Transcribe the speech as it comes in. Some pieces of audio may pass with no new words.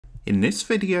In this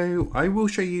video, I will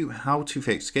show you how to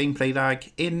fix gameplay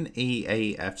lag in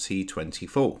EA FC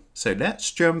 24. So let's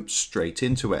jump straight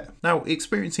into it. Now,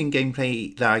 experiencing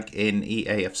gameplay lag in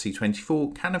EA FC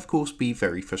 24 can of course be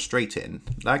very frustrating.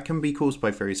 Lag can be caused by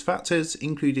various factors,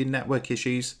 including network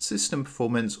issues, system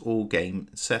performance, or game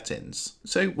settings.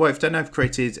 So what I've done, I've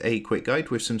created a quick guide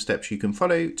with some steps you can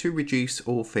follow to reduce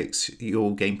or fix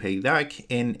your gameplay lag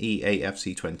in EA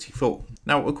FC 24.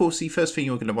 Now, of course, the first thing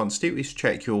you're going to want to do is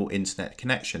check your internet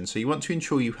connection. So you want to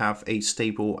ensure you have a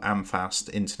stable and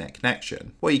fast internet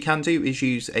connection. What you can do is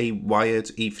use a wired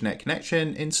Ethernet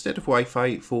connection instead of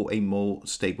Wi-Fi for a more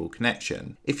stable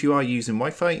connection. If you are using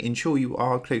Wi-Fi, ensure you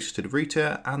are close to the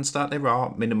router and that there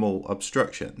are minimal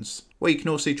obstructions. What you can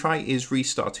also try is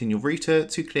restarting your router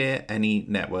to clear any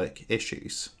network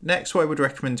issues. Next, what I would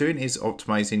recommend doing is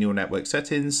optimizing your network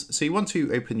settings. So you want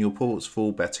to open your ports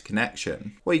for better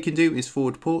connection. What you can do is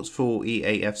forward ports for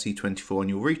EA FC 24 on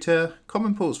your router.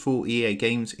 Common ports for EA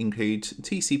games include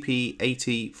TCP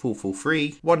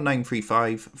 80.443,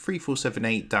 1935,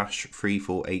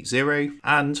 3478-3480,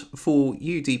 and for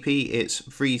UDP it's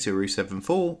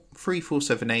 3074,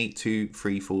 3478 to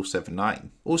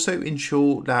 3479. Also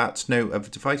ensure that no other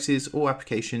devices or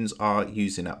applications are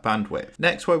using that bandwidth.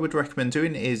 Next, what I would recommend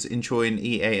doing is ensuring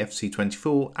EA FC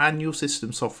 24 and your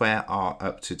system software are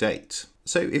up to date.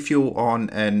 So if you're on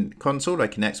a console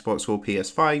like an Xbox or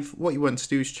PS5, what you want to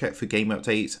do is check for game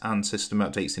updates and system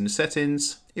updates in the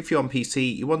settings. If you're on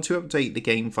PC, you want to update the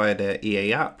game via the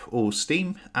EA app or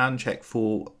Steam and check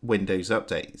for Windows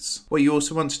updates. What you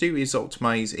also want to do is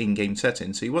optimize in-game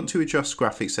settings. So you want to adjust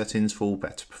graphics settings for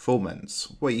better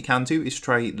performance. What you can do is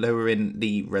try lowering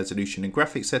the resolution and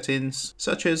graphics settings,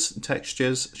 such as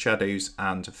textures, shadows,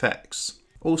 and effects.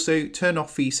 Also, turn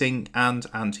off VSync and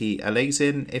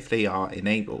anti-aliasing if they are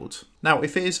enabled. Now,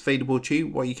 if it is available to you,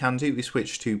 what you can do is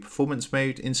switch to performance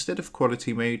mode instead of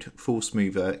quality mode for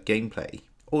smoother gameplay.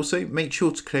 Also, make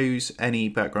sure to close any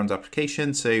background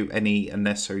applications, so any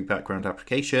unnecessary background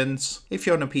applications. If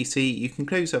you're on a PC, you can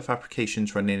close off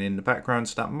applications running in the background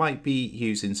that might be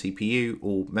using CPU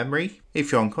or memory.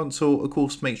 If you're on console, of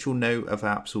course, make sure no other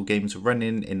apps or games are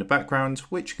running in the background,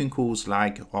 which can cause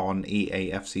lag on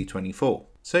EA FC 24.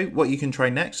 So what you can try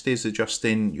next is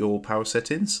adjusting your power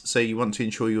settings. So you want to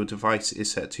ensure your device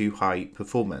is set to high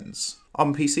performance.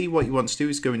 On PC, what you want to do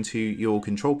is go into your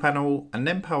control panel and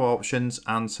then power options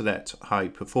and select high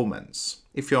performance.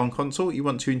 If you're on console, you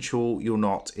want to ensure you're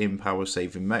not in power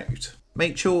saving mode.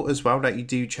 Make sure as well that you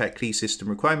do check the system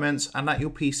requirements and that your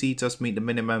PC does meet the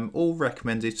minimum or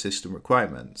recommended system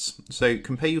requirements. So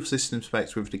compare your system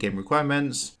specs with the game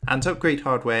requirements and upgrade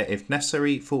hardware if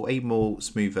necessary for a more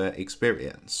smoother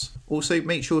experience. Also,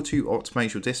 make sure to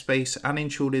optimize your disk space and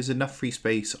ensure there's enough free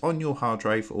space on your hard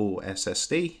drive or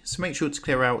SSD. So make sure to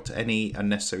clear out any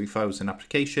unnecessary files and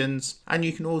applications. And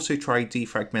you can also try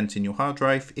defragmenting your hard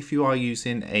drive if you are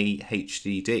using a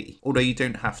HDD, although you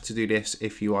don't have to do this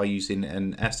if you are using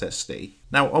an SSD.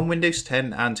 Now, on Windows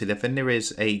 10 and 11 there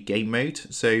is a game mode,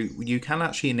 so you can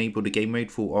actually enable the game mode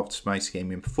for optimized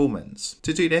gaming performance.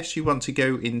 To do this, you want to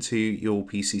go into your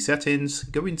PC settings,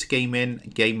 go into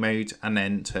gaming, game mode, and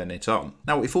then turn it on.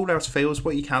 Now, if all else fails,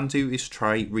 what you can do is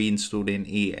try reinstalling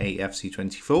EA FC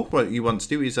 24. What you want to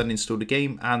do is uninstall the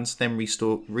game and then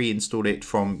reinstall it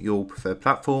from your preferred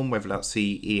platform, whether that's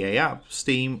the EA app,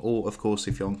 Steam, or of course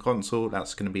if you're on console,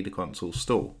 that's going to be the console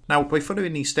store. Now, by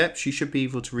following these steps, you should be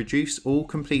able to reduce or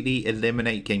completely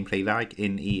eliminate gameplay lag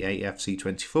in EA FC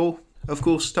 24. Of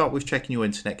course, start with checking your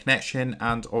internet connection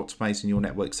and optimizing your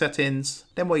network settings.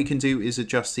 Then what you can do is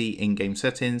adjust the in-game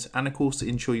settings and of course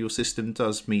ensure your system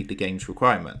does meet the game's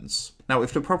requirements. Now,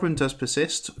 if the problem does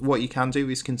persist, what you can do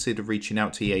is consider reaching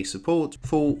out to EA support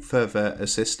for further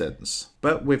assistance.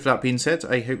 But with that being said,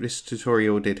 I hope this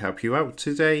tutorial did help you out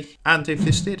today. And if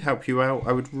this did help you out,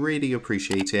 I would really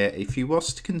appreciate it if you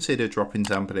was to consider dropping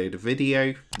down below the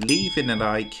video, leaving a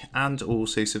like, and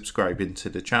also subscribing to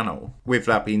the channel. With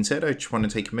that being said, I just want to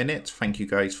take a minute to thank you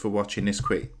guys for watching this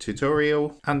quick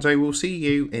tutorial, and I will see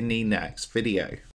you in the next video.